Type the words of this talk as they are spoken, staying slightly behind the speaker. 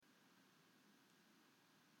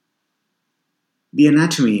The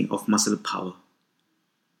anatomy of muscle power.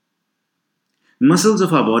 Muscles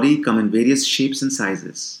of our body come in various shapes and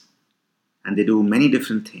sizes, and they do many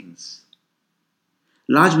different things.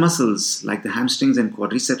 Large muscles like the hamstrings and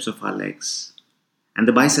quadriceps of our legs, and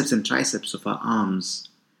the biceps and triceps of our arms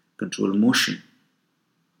control motion.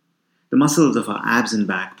 The muscles of our abs and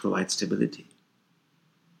back provide stability.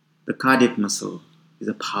 The cardiac muscle is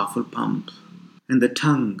a powerful pump, and the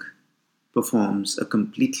tongue performs a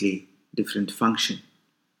completely different function.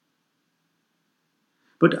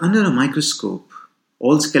 But under a microscope,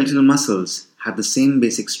 all skeletal muscles have the same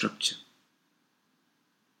basic structure.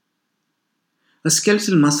 A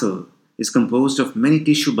skeletal muscle is composed of many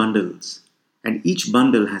tissue bundles, and each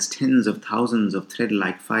bundle has tens of thousands of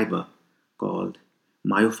thread-like fiber called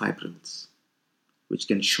myofibrils, which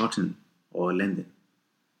can shorten or lengthen.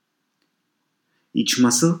 Each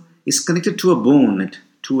muscle is connected to a bone at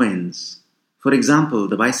two ends. For example,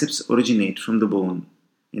 the biceps originate from the bone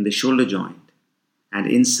in the shoulder joint and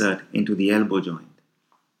insert into the elbow joint.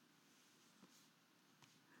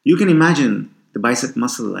 You can imagine the bicep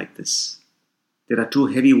muscle like this. There are two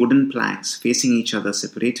heavy wooden planks facing each other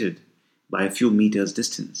separated by a few meters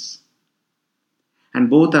distance. And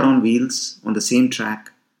both are on wheels on the same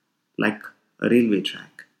track like a railway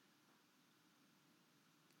track.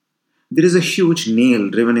 There is a huge nail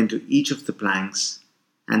driven into each of the planks,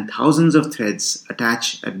 and thousands of threads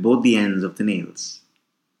attach at both the ends of the nails.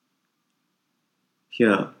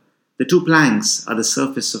 Here, the two planks are the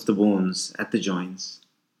surface of the bones at the joints,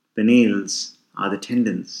 the nails are the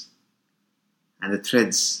tendons, and the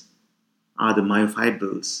threads are the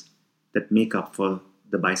myofibrils that make up for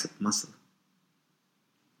the bicep muscle.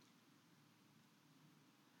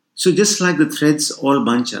 So just like the threads all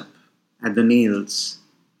bunch up at the nails,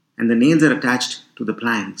 and the nails are attached to the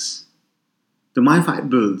planks, the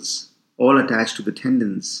myofibrils all attach to the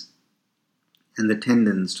tendons, and the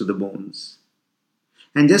tendons to the bones.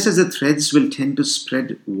 And just as the threads will tend to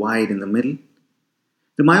spread wide in the middle,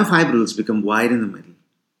 the myofibrils become wide in the middle.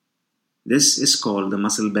 This is called the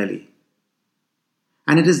muscle belly.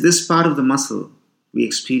 And it is this part of the muscle we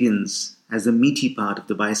experience as the meaty part of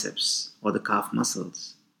the biceps or the calf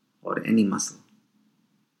muscles or any muscle.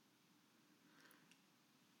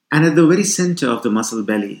 And at the very center of the muscle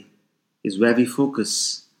belly is where we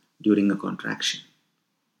focus during a contraction.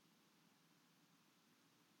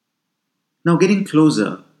 Now getting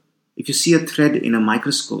closer, if you see a thread in a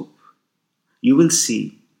microscope, you will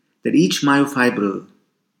see that each myofibril,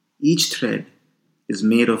 each thread is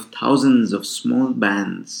made of thousands of small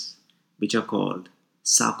bands which are called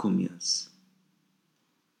sarcomeres.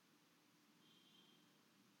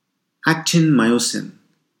 Actin myosin,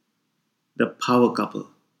 the power couple.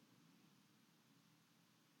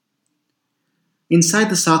 Inside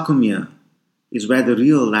the sarcomere is where the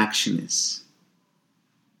real action is.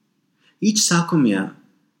 Each sarcomere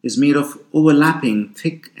is made of overlapping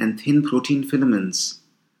thick and thin protein filaments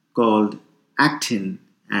called actin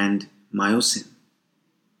and myosin.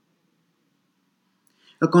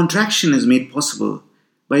 A contraction is made possible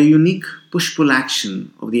by a unique push-pull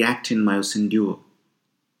action of the actin-myosin duo.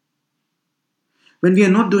 When we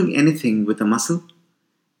are not doing anything with a muscle,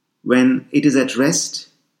 when it is at rest,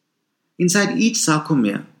 inside each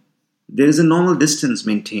sarcomere, there is a normal distance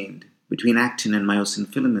maintained between actin and myosin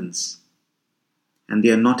filaments, and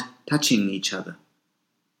they are not touching each other.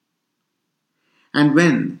 And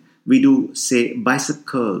when we do, say, bicep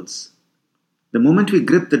curls, the moment we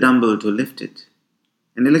grip the dumbbell to lift it,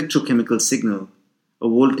 an electrochemical signal, a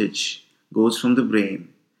voltage, goes from the brain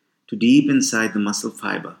to deep inside the muscle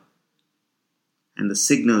fiber, and the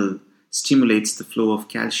signal stimulates the flow of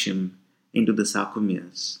calcium into the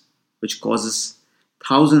sarcomeres, which causes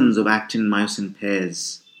thousands of actin-myosin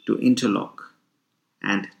pairs to interlock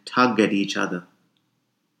and tug at each other.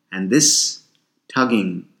 And this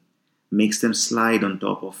tugging makes them slide on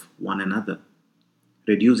top of one another,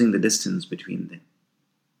 reducing the distance between them.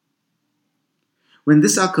 When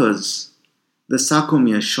this occurs, the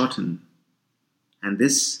sarcomeres shorten, and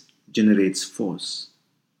this generates force.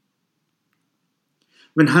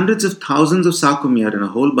 When hundreds of thousands of sarcomeres and a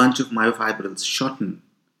whole bunch of myofibrils shorten,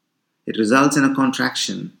 it results in a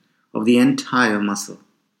contraction of the entire muscle.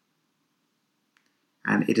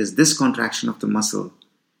 And it is this contraction of the muscle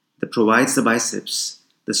that provides the biceps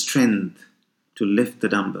the strength to lift the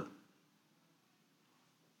dumbbell.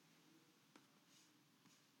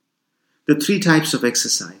 The three types of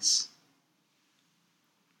exercise.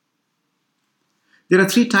 There are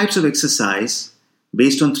three types of exercise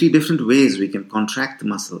based on three different ways we can contract the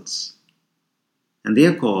muscles. And they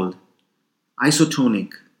are called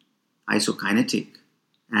isotonic, isokinetic,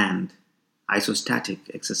 and isostatic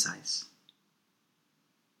exercise.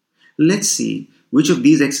 Let's see which of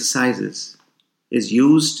these exercises is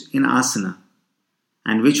used in asana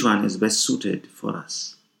and which one is best suited for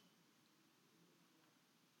us.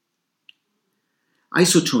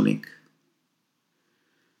 Isotonic.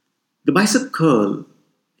 The bicep curl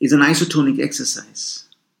is an isotonic exercise.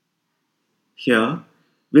 Here,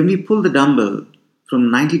 when we pull the dumbbell from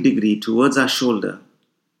 90 degrees towards our shoulder,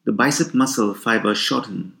 the bicep muscle fiber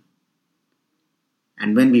shortens,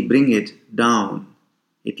 and when we bring it down,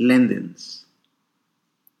 it lengthens.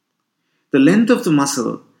 The length of the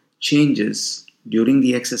muscle changes during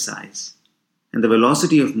the exercise, and the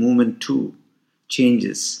velocity of movement too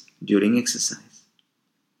changes during exercise.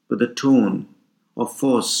 But the tone or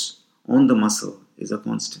force on the muscle is a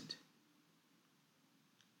constant.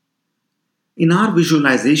 In our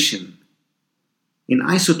visualization, in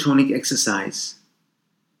isotonic exercise,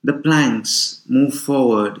 the planks move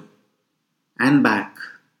forward and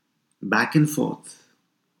back and forth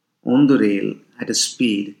on the rail at a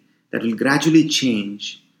speed that will gradually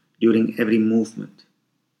change during every movement.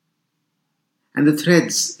 And the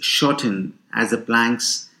threads shorten as the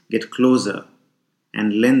planks get closer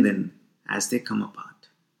and lengthen as they come apart.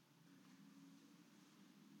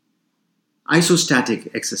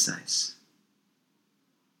 Isostatic exercise.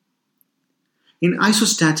 In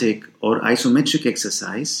isostatic or isometric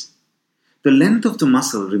exercise, the length of the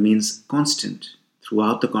muscle remains constant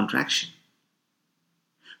throughout the contraction.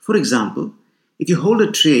 For example, if you hold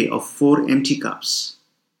a tray of 4 empty cups,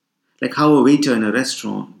 like how a waiter in a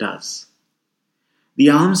restaurant does, the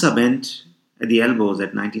arms are bent at the elbows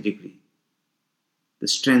at 90 degrees. The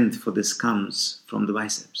strength for this comes from the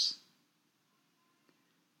biceps.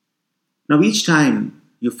 Now each time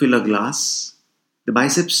you fill a glass, the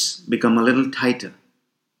biceps become a little tighter.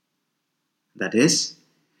 That is,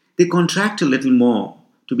 they contract a little more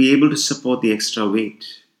to be able to support the extra weight.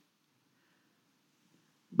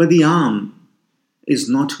 But the arm is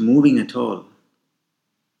not moving at all.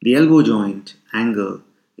 The elbow joint angle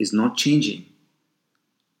is not changing.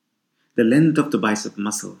 The length of the bicep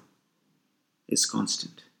muscle is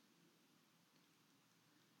constant.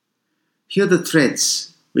 Here the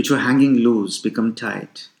threads which were hanging loose become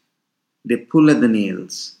tight. They pull at the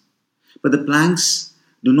nails, but the planks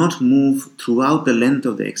do not move throughout the length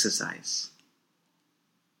of the exercise.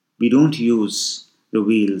 We don't use the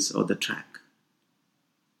wheels or the track.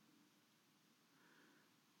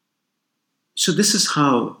 So this is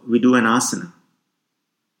how we do an asana.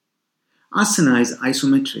 Asana is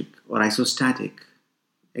isometric or isostatic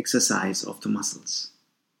exercise of the muscles.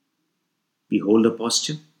 We hold a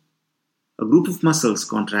posture. A group of muscles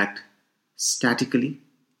contract statically.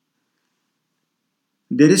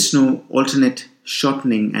 There is no alternate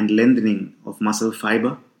shortening and lengthening of muscle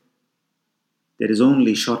fiber. There is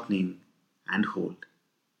only shortening and hold.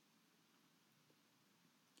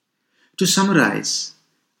 To summarize,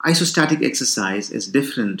 isostatic exercise is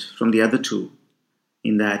different from the other two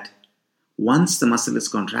in that once the muscle is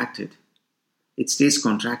contracted, it stays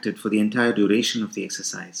contracted for the entire duration of the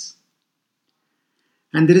exercise.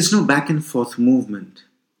 And there is no back and forth movement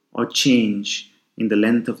or change in the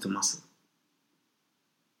length of the muscle.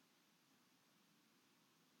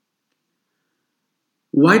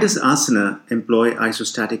 Why does asana employ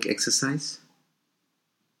isostatic exercise?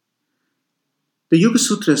 The Yoga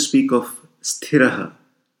Sutras speak of sthiraha,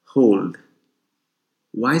 hold.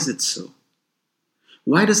 Why is it so?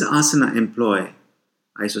 Why does asana employ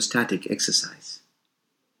isostatic exercise?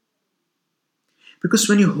 Because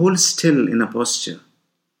when you hold still in a posture,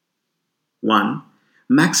 1.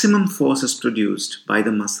 Maximum force is produced by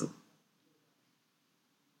the muscle.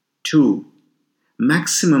 2.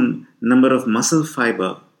 Maximum number of muscle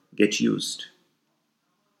fiber get used.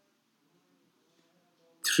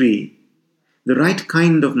 3. The right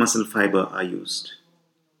kind of muscle fiber are used.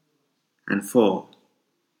 And 4.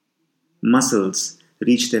 Muscles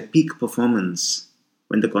reach their peak performance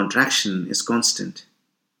when the contraction is constant,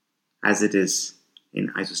 as it is in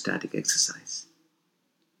isostatic exercise.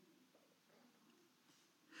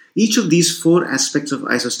 Each of these 4 aspects of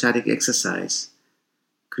isostatic exercise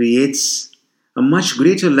creates a much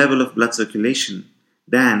greater level of blood circulation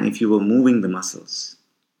than if you were moving the muscles.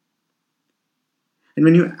 And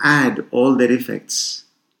when you add all their effects,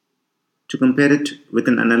 to compare it with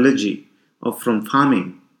an analogy from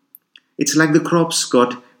farming, it's like the crops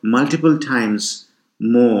got multiple times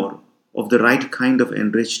more of the right kind of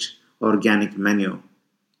enriched organic manure,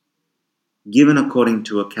 given according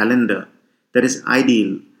to a calendar that is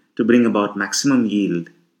ideal to bring about maximum yield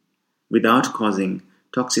without causing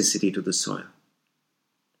toxicity to the soil.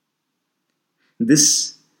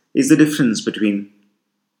 This is the difference between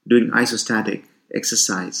doing isostatic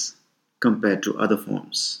exercise compared to other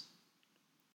forms.